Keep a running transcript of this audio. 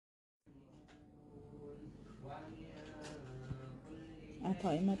ถ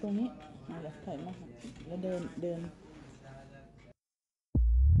อยมาตรงนี้แล้วถอยมาแล้วเดิน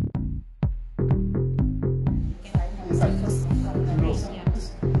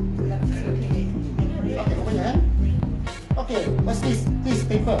Okay, what's this? This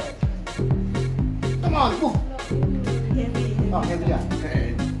paper. Come on, move. Oh, heavy, yeah.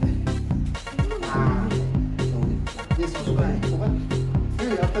 This was open.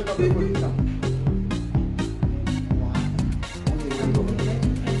 Here, after the paper, come.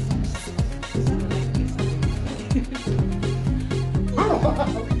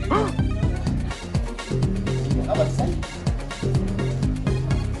 How about this side?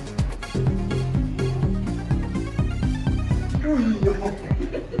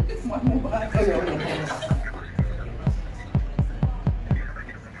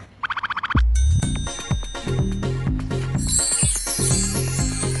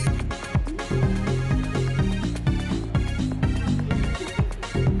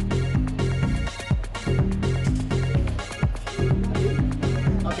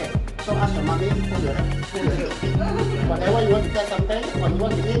 So ask your mommy, pull your head. Whatever you want to get something, or you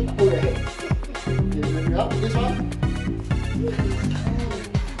want to eat, pull your head. You up this one?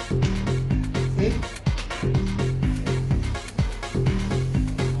 See?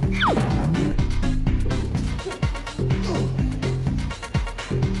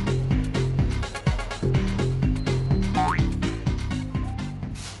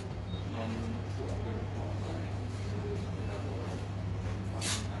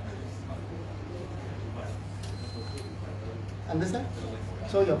 Understand?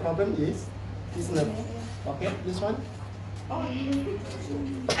 So your problem is this nerve. Okay, this one. How long?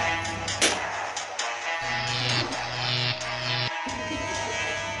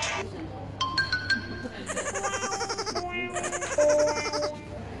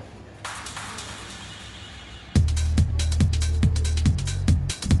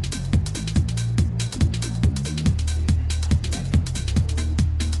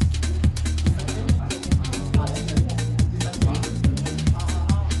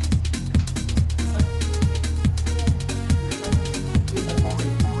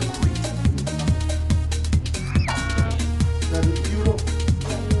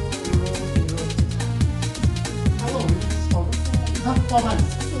 4 months.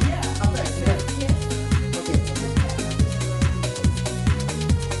 Yeah. After accident. Yeah. Okay.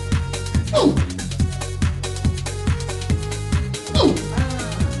 Oh. Oh.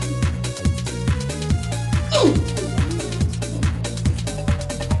 Oh.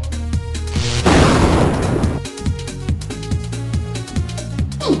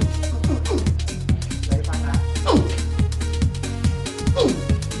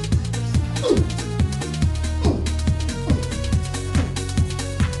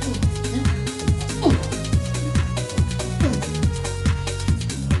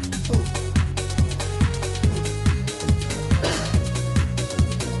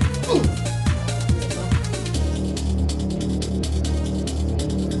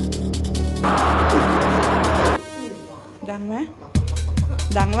ดังไหม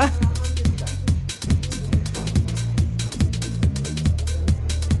ดังวะ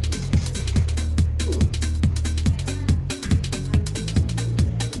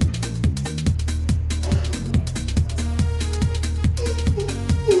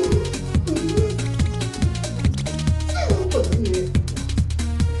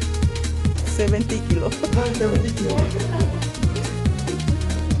70 kilo. 70 kilo.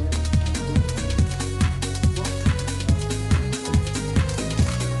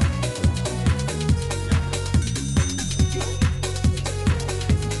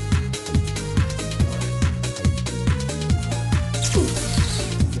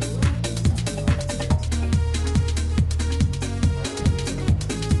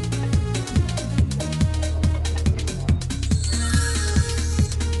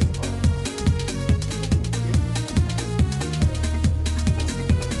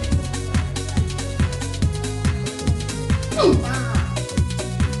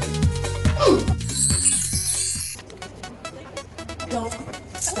 Don't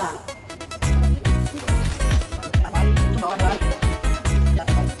stop.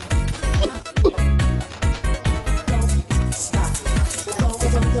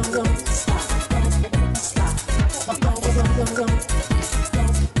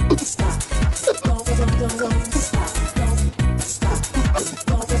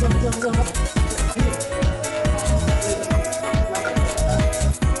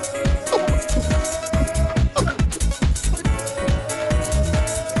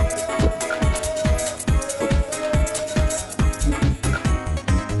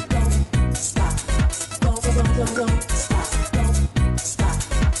 Don't stop.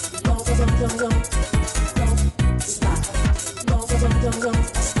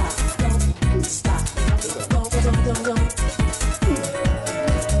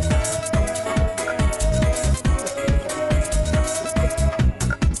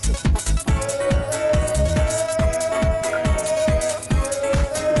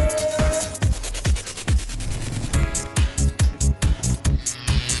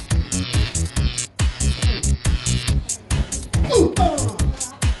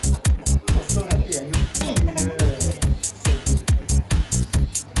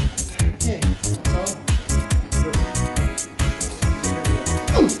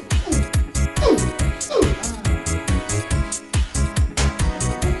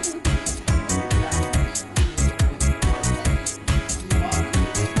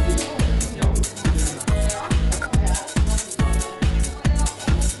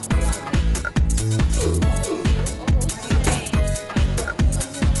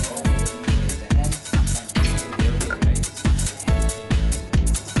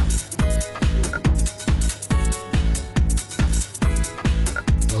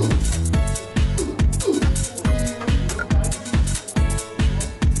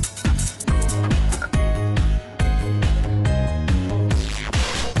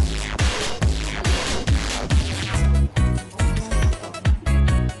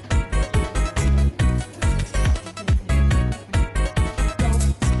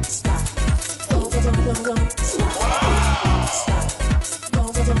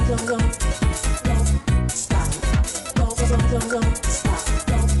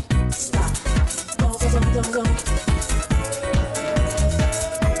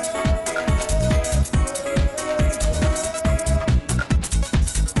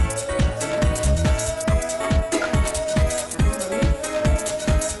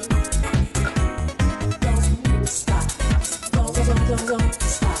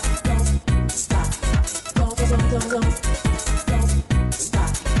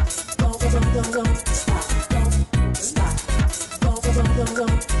 go.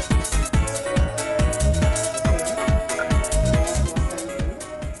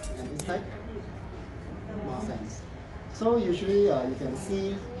 And this side, more sense. So usually you can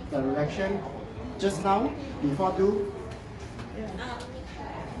see the reaction just now, before do,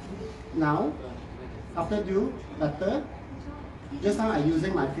 now, after do, better. Just now I'm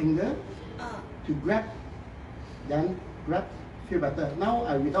using my finger to grab, then grab, feel better. Now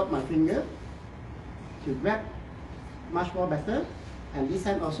I without my finger to grab, much more better. And this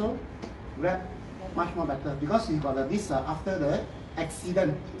hand also grab, much more better. Because you got this after the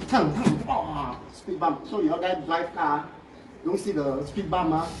accident, speed bump. So you all guys drive car, don't see the speed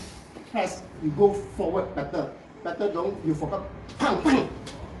bump, press, you go forward better. Better don't, you forgot,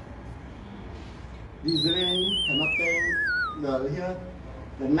 dizzying, cannot think,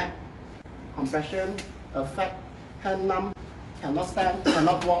 the neck compression, affect, hand numb, cannot stand,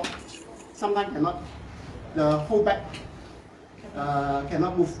 cannot walk, sometimes cannot, the whole back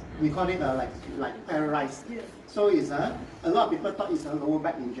cannot move. We call it like paralyzed. So it's a lot of people thought it's a lower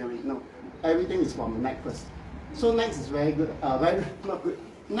back injury. No, everything is from the neck first. So neck is very good, very not good.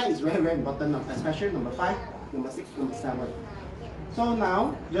 Neck is very, very important now, especially number 5, number 6, number 7. So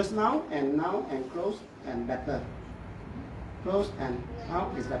now, just now, and close and better. Close and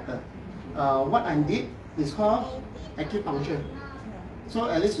out is better. What I did is called acupuncture. So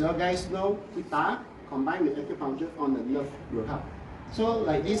at least you guys know guitar combined with acupuncture on the nerve will help. So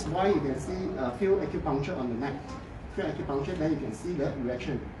like this boy, you can see feel acupuncture on the neck. Feel acupuncture, then you can see the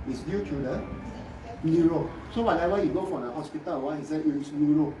reaction. It's due to the neuro. So whenever you go for the hospital or what, he said it's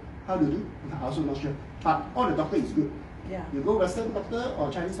neuro. How do you do? I'm also not sure. But all the doctor is good. Yeah. You go Western doctor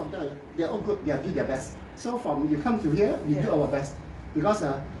or Chinese doctor, they're all good, they do their best. So from you come to here, we do our best. Because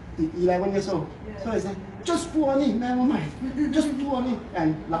 11 years old. Yeah. So he said, just put on it, never mind. Just put on it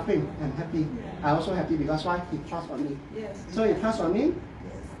and laughing and happy. Yeah. I also happy because why? He trusts on me. Yes. So he trusts on me,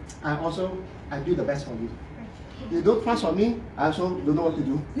 Yes. I do the best for you. You don't trust on me, I also don't know what to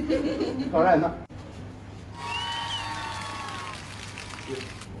do. Correct or not?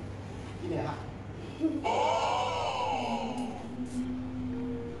 Give me a hug.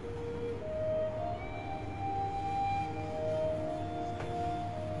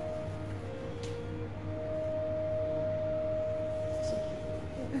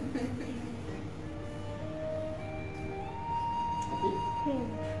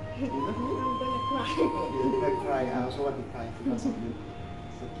 You love me? I'm gonna cry. You're gonna cry. I also want to cry because of you.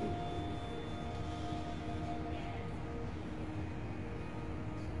 It's okay.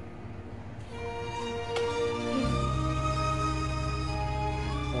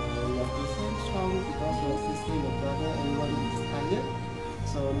 So you have to stay strong because your sister, your brother, everyone is tired.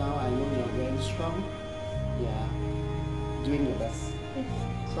 So now I know you're very strong. Yeah, doing your best.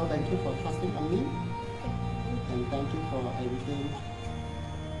 So thank you for trusting on me, and thank you for everything.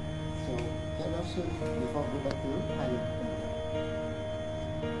 So get well soon before we go back to Thailand.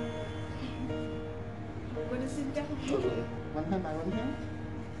 What is it down? Okay. One hand by one hand.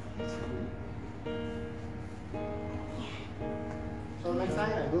 So next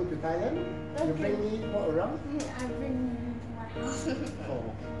time I go to Thailand, you bring me walk around. I bring you to my house. Oh,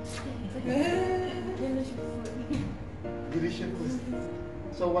 Delicious food. delicious food.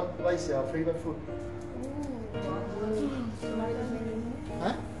 So what is your favorite food?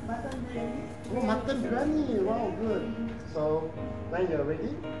 Huh? Oh, mutton biryani. Wow, good. So when you're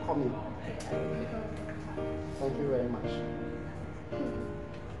ready, call me. Thank you very much.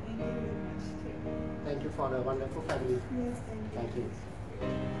 Thank you for the wonderful family. Yes, Thank you.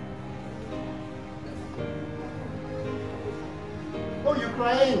 Oh, you're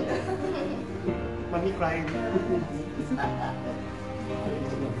crying. Mommy crying.